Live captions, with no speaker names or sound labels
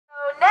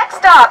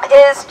up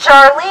is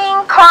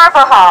Charlene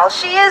Carvajal.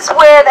 She is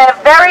with a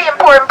very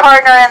important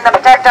partner in the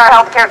Protect Our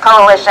Healthcare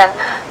Coalition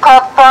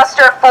called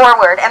Foster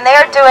Forward, and they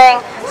are doing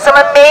some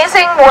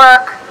amazing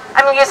work.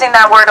 I'm using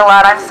that word a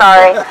lot, I'm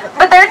sorry.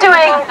 But they're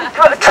doing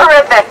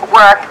terrific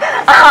work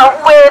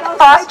with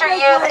foster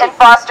youth and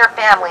foster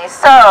families.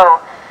 So,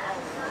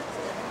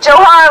 Jo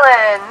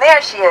Harlan,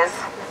 there she is.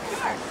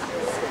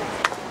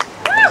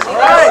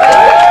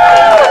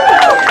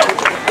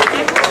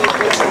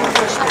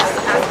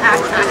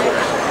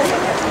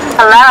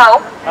 Hello.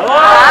 Hello.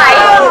 Hi.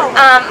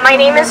 My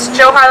name is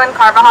Jo Harlan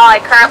Carvajal.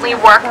 I currently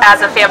work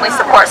as a family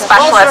support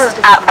specialist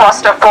at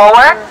Foster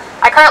Forward.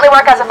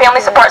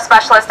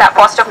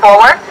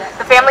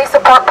 The Family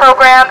Support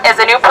Program is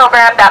a new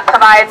program that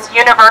provides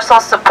universal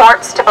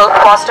supports to both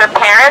foster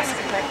parents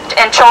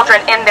and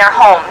children in their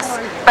homes.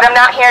 But I'm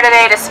not here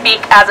today to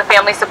speak as a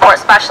family support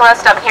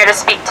specialist. I'm here to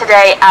speak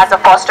today as a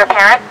foster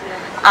parent.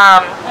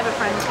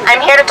 I'm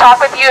here to talk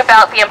with you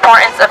about the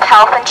importance of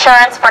health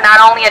insurance for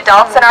not only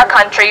adults in our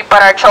country,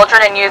 but our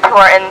children and youth who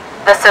are in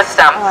the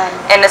system,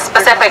 and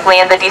specifically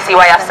in the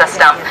DCYF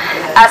system.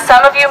 As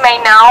some of you may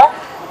know,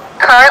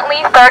 currently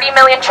 30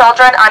 million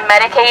children on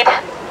Medicaid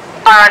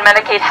are on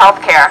Medicaid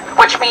health care,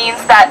 which means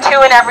that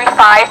 2 in every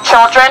 5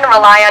 children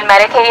rely on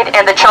Medicaid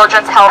and the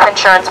Children's Health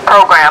Insurance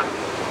Program.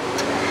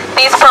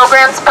 These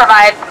programs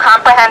provide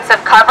comprehensive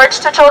coverage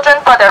to children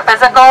for their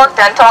physical,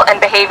 dental, and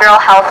behavioral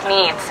health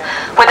needs.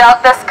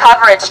 Without this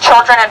coverage,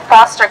 children in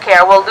foster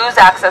care will lose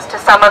access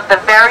to some of the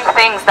very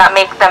things that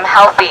make them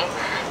healthy,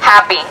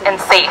 happy, and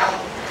safe.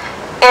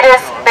 It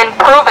has been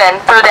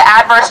proven through the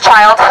Adverse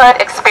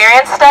Childhood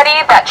Experience Study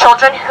that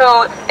children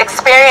who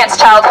experience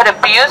childhood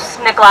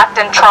abuse,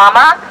 neglect, and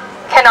trauma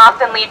can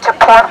often lead to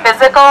poor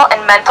physical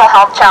and mental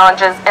health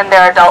challenges in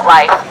their adult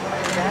life.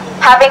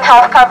 Having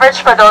health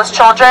coverage for those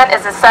children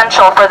is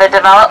essential for their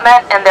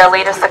development and their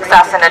later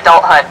success in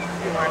adulthood.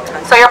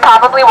 So you're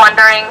probably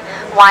wondering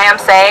why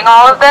I'm saying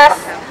all of this.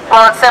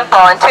 Well, it's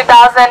simple. In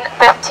 2015,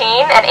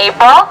 in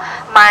April,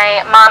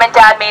 my mom and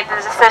dad made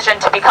the decision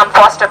to become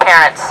foster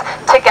parents.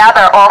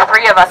 Together, all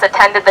 3 of us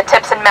attended the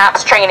Tips and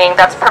Maps training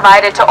that's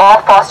provided to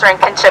all foster and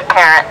kinship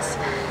parents.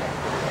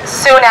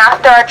 Soon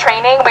after our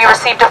training, we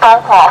received a phone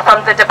call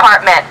from the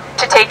department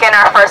to take in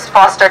our first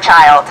foster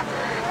child.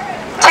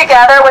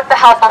 Together with the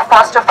help of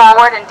Foster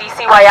Forward and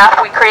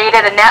DCYF, we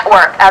created a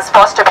network as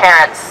foster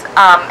parents,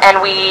 and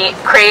we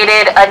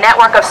created a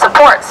network of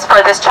supports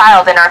for this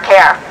child in our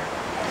care.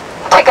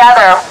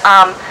 Together,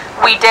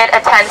 we did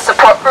attend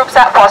support groups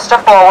at Foster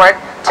Forward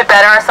to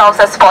better ourselves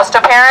as foster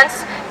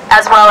parents,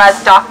 as well as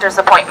doctor's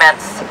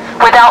appointments.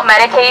 Without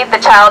Medicaid, the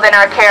child in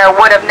our care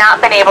would have not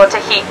been able to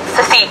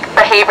seek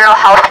behavioral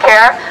health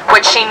care,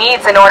 which she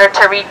needs in order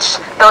to reach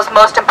those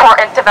most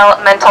important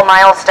developmental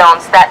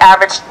milestones that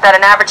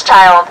an average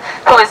child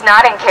who is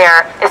not in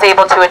care is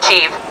able to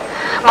achieve.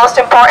 Most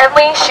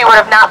importantly, she would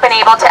have not been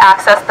able to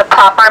access the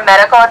proper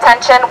medical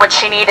attention which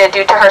she needed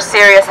due to her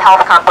serious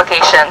health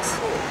complications.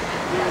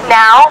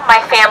 Now, my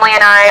family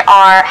and I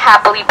are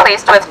happily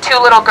placed with 2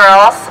 little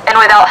girls, and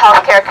without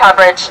health care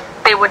coverage,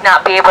 they would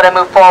not be able to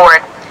move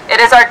forward. It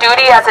is our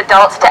duty as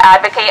adults to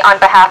advocate on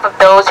behalf of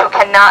those who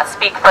cannot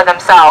speak for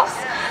themselves.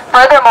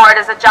 Furthermore,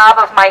 it is a job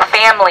of my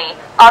family,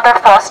 other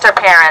foster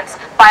parents,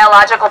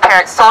 biological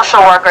parents, social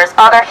workers,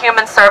 other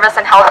human service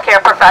and healthcare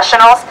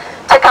professionals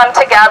to come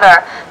together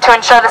to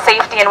ensure the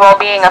safety and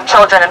well-being of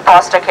children in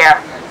foster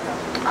care,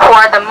 who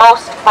are the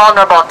most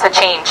vulnerable to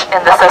change in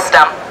the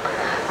system.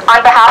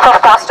 On behalf of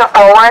Foster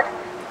Forward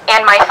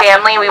and my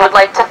family, we would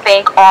like to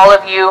thank all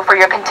of you for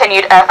your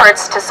continued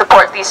efforts to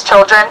support these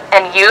children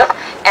and youth,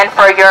 and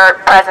for your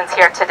presence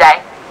here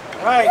today.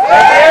 Right.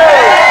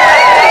 Thank you.